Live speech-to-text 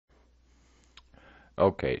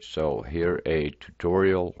Okay, so here a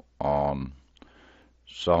tutorial on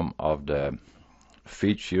some of the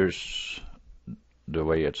features, the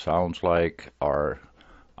way it sounds like, are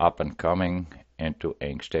up and coming into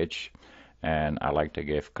Inkstitch, and I like to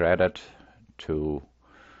give credit to,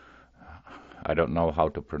 I don't know how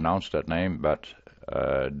to pronounce that name, but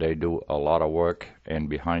they do a lot of work in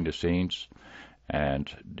behind the scenes, and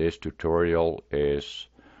this tutorial is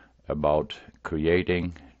about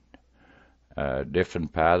creating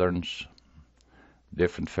different patterns,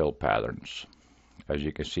 different fill patterns. As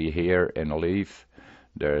you can see here in the leaf,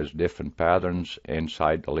 there's different patterns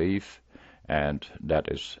inside the leaf, and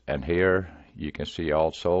here you can see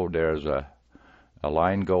also there's a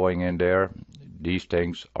line going in there. These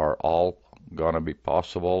things are all gonna be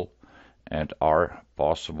possible and are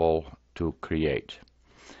possible to create.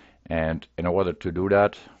 And in order to do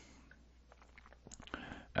that,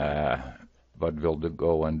 what we'll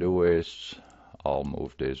go and do is, I'll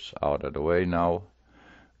move this out of the way now,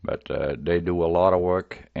 but they do a lot of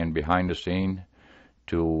work in behind the scene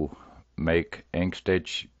to make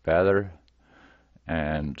Inkstitch better,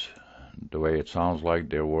 and the way it sounds like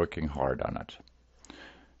they're working hard on it.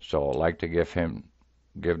 So I'd like to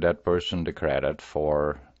give that person the credit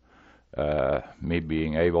for me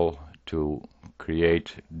being able to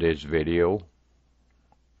create this video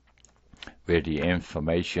with the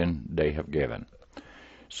information they have given.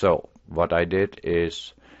 So what I did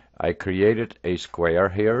is I created a square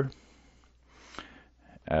here.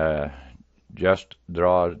 Just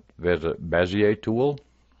draw it with a Bezier tool.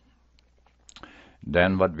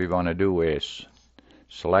 Then what we want to do is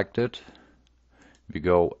select it. We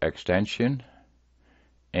go Extension,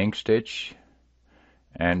 Inkstitch,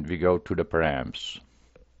 and we go to the params.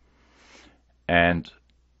 And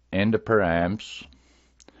in the params,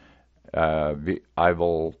 I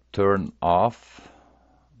will turn off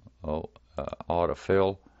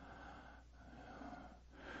autofill.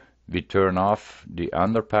 We turn off the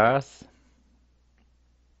underpath,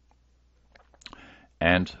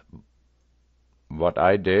 and what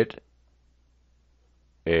I did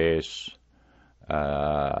is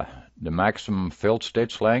the maximum filled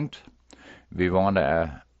stitch length.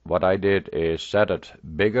 What I did is set it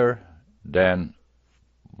bigger than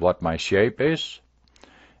what my shape is,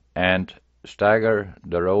 and stagger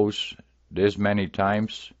the rows this many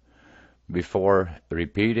times before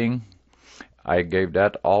repeating. I gave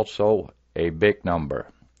that also a big number.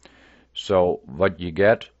 So what you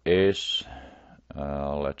get is,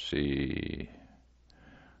 let's see,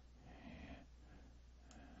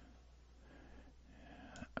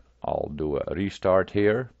 I'll do a restart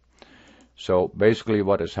here. So basically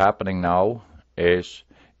what is happening now is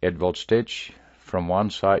it will stitch from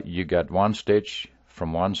one side. You get one stitch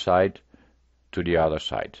from one side to the other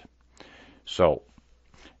side. So,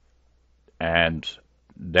 and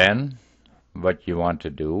then what you want to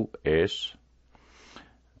do is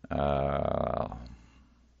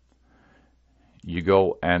you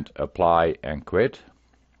go and apply and quit.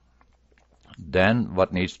 Then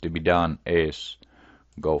what needs to be done is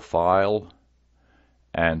go File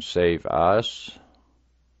and Save As,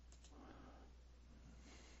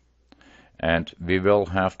 and we will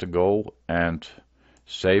have to go and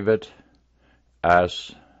save it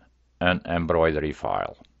as an embroidery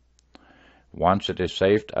file. Once it is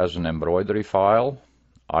saved as an embroidery file,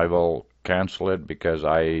 I will cancel it because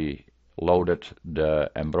I loaded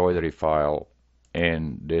the embroidery file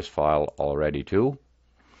in this file already too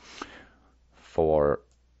for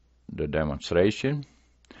the demonstration.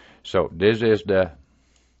 So this is the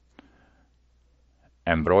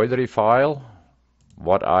embroidery file,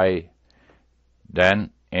 what I then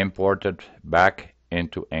imported back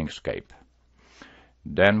into Inkscape.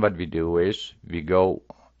 Then what we do is we go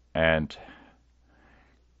and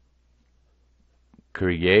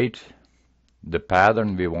create the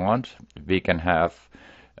pattern we want. We can have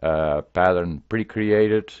a pattern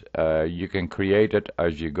pre-created. You can create it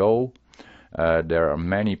as you go. There are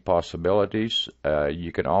many possibilities.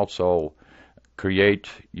 You can also create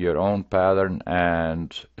your own pattern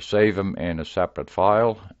and save them in a separate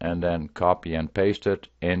file, and then copy and paste it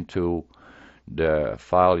into the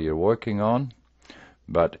file you're working on.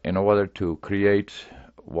 But in order to create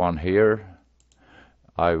one here,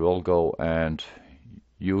 I will go and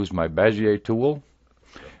use my Bezier tool.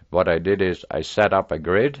 What I did is I set up a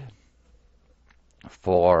grid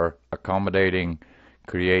for accommodating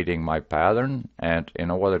creating my pattern, and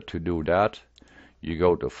in order to do that, you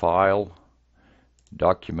go to File,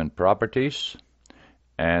 Document Properties,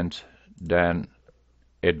 and then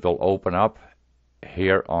it will open up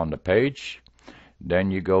here on the page.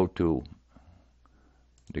 Then you go to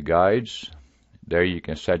the guides. There you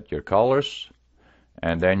can set your colors,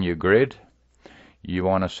 and then your grid. You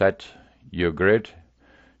want to set your grid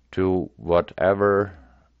to whatever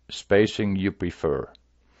spacing you prefer.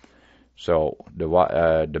 So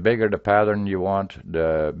the bigger the pattern you want,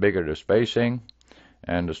 the bigger the spacing,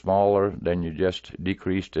 and the smaller, then you just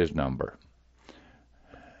decrease this number.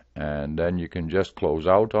 And then you can just close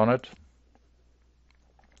out on it.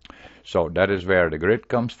 So that is where the grid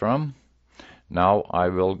comes from. Now I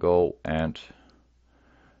will go and,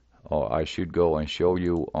 or I should go and show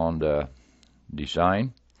you on the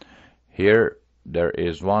design. Here there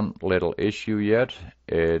is one little issue yet.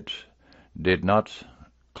 It did not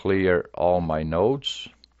clear all my nodes.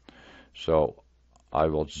 So I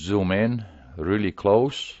will zoom in really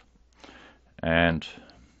close, and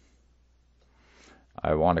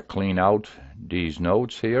I want to clean out these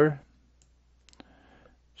nodes here.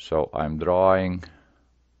 So I'm drawing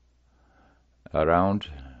around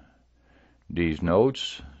these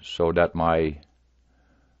nodes so that my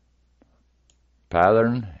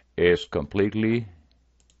pattern is completely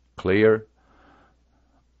clear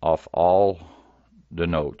of all the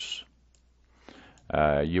nodes.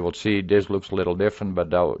 You will see this looks a little different, but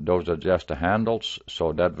those are just the handles,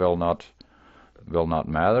 so that will not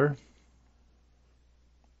matter.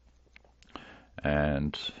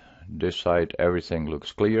 And this side everything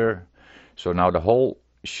looks clear. So now the whole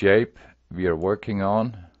shape we are working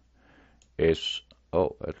on is,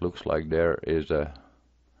 oh, it looks like there is a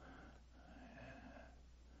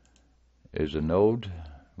node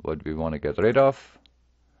what we want to get rid of,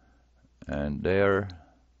 and there.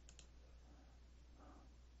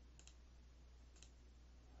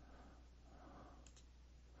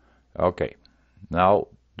 Okay, now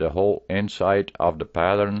the whole inside of the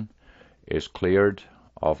pattern is cleared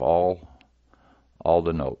of all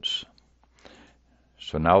the nodes.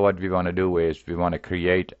 So now what we want to do is we want to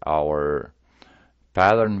create our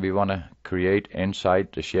pattern we want to create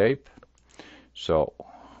inside the shape. So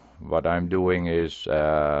what I'm doing is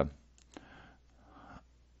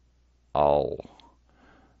I'll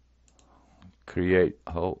create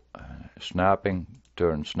snapping,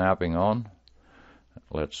 turn snapping on.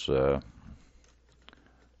 Let's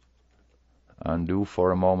undo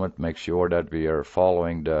for a moment, make sure that we are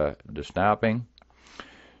following the snapping.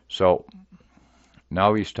 So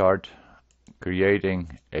now we start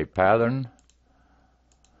creating a pattern,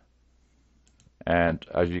 and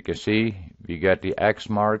as you can see we get the X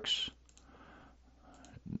marks.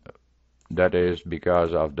 That is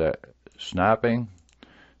because of the snapping,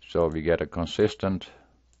 so we get a consistent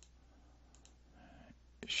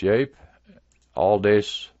shape. All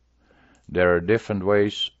this, there are different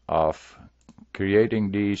ways of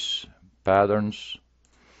creating these patterns.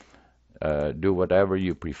 Do whatever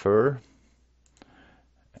you prefer,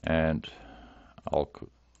 and I'll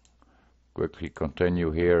quickly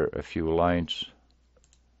continue here a few lines.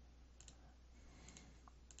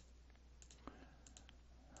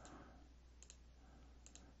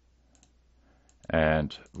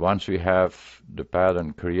 And once we have the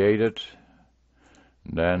pattern created,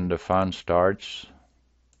 then the fun starts.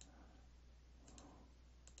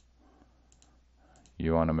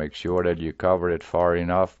 You want to make sure that you cover it far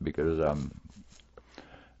enough, because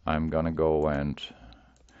I'm gonna go and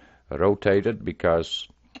rotate it, because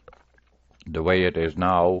the way it is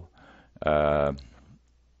now, the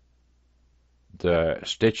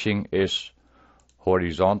stitching is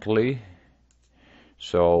horizontally.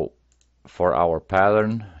 So for our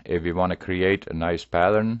pattern, if we want to create a nice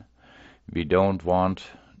pattern, we don't want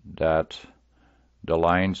that the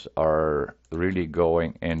lines are really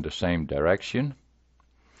going in the same direction.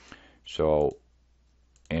 So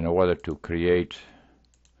in order to create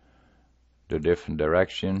the different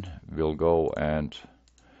direction, we'll go and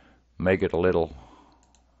make it a little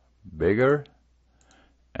bigger,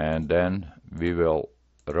 and then we will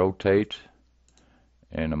rotate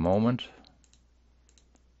in a moment.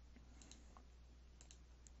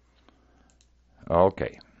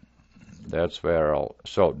 Okay, that's where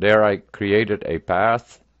so there I created a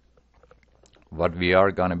path what we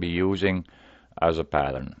are going to be using as a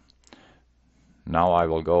pattern. Now I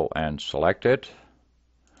will go and select it,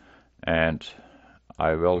 and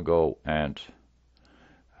I will go and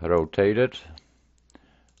rotate it.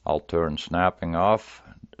 I'll turn snapping off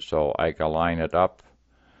so I can line it up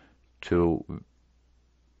to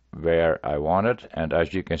where I want it. And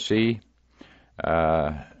as you can see,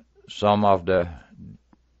 some of the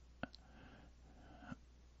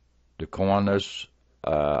corners,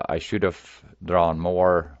 I should have drawn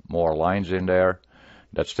more lines in there.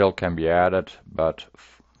 That still can be added, but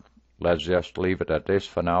let's just leave it at this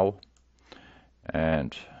for now.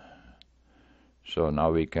 And so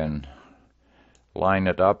now we can line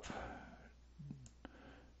it up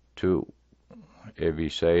to, if we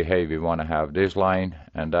say, hey, we want to have this line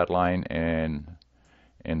and that line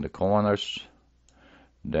in the corners,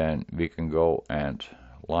 then we can go and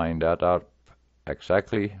line that up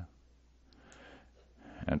exactly.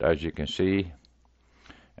 And as you can see,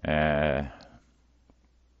 and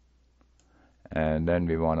then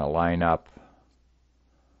we want to line up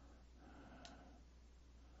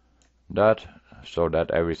that so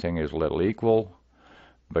that everything is a little equal.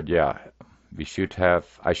 But yeah, I should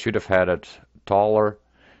have had it taller,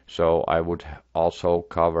 so I would also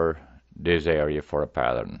cover this area for a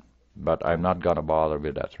pattern. But I'm not gonna bother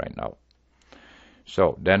with that right now.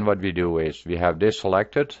 So then what we do is we have this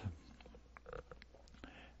selected,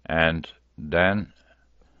 and then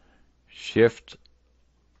shift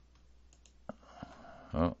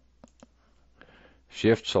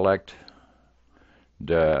select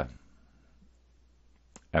the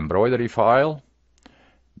embroidery file.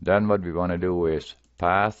 Then what we want to do is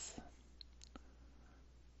path,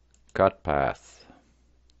 cut path,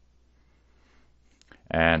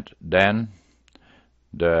 and then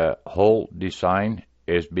the whole design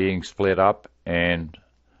is being split up in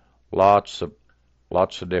lots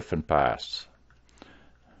of different paths,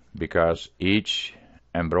 because each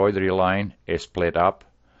embroidery line is split up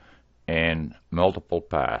in multiple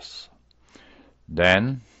paths.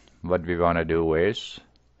 Then what we want to do is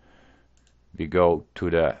we go to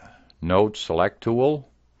the node select tool,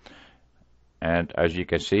 and as you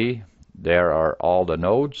can see, there are all the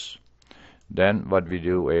nodes. Then what we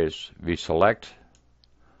do is we select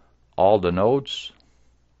all the nodes,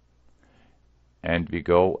 and we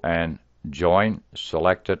go and join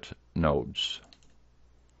selected nodes.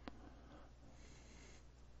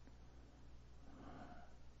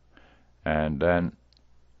 And then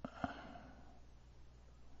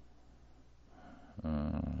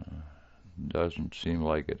doesn't seem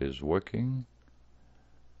like it is working,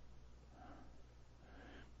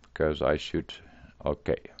 because I should,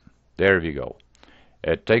 okay, there we go.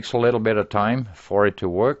 It takes a little bit of time for it to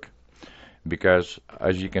work, because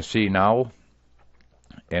as you can see now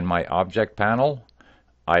in my object panel,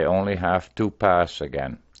 I only have 2 paths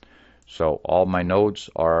again. So all my nodes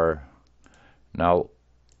are now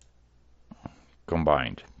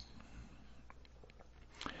combined.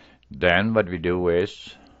 Then what we do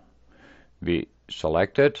is we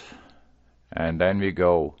select it, and then we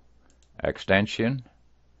go extension,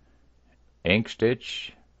 inkstitch,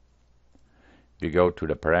 we go to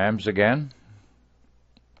the params again,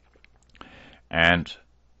 and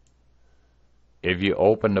if you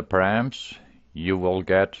open the params, you will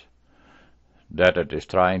get that it is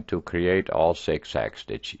trying to create all zigzag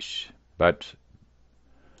stitches, but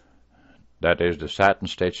that is the satin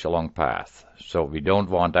stitch along path. So we don't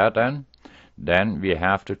want that then we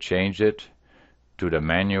have to change it to the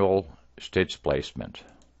manual stitch placement.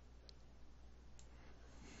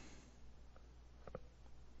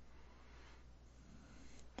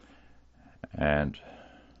 And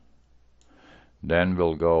then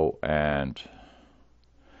we'll go, and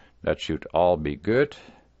that should all be good.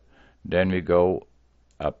 Then we go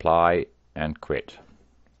apply and quit.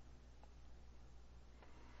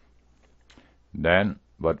 Then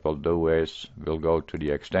what we'll do is we'll go to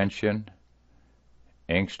the extension,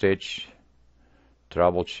 inkstitch,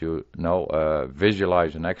 troubleshoot,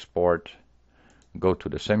 visualize and export, go to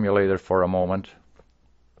the simulator for a moment,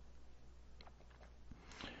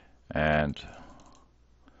 and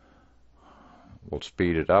we'll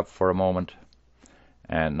speed it up for a moment.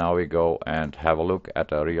 And now we go and have a look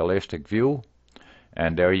at a realistic view,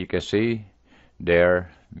 and there you can see,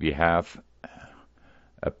 there we have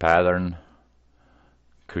a pattern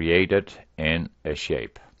created in a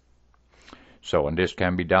shape. So, and this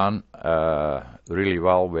can be done really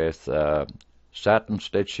well with satin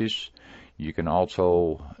stitches. You can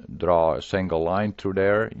also draw a single line through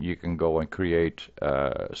there. You can go and create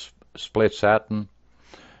split satin,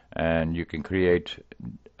 and you can create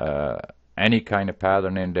any kind of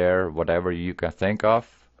pattern in there, whatever you can think of,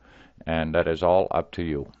 and that is all up to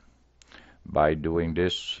you by doing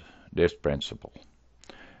this principle.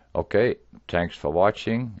 Okay, thanks for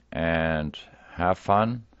watching, and have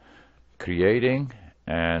fun creating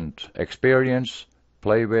and experience,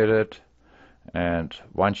 play with it, and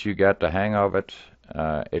once you get the hang of it,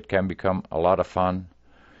 it can become a lot of fun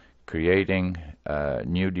creating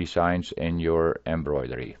new designs in your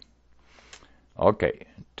embroidery. Okay,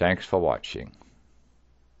 thanks for watching.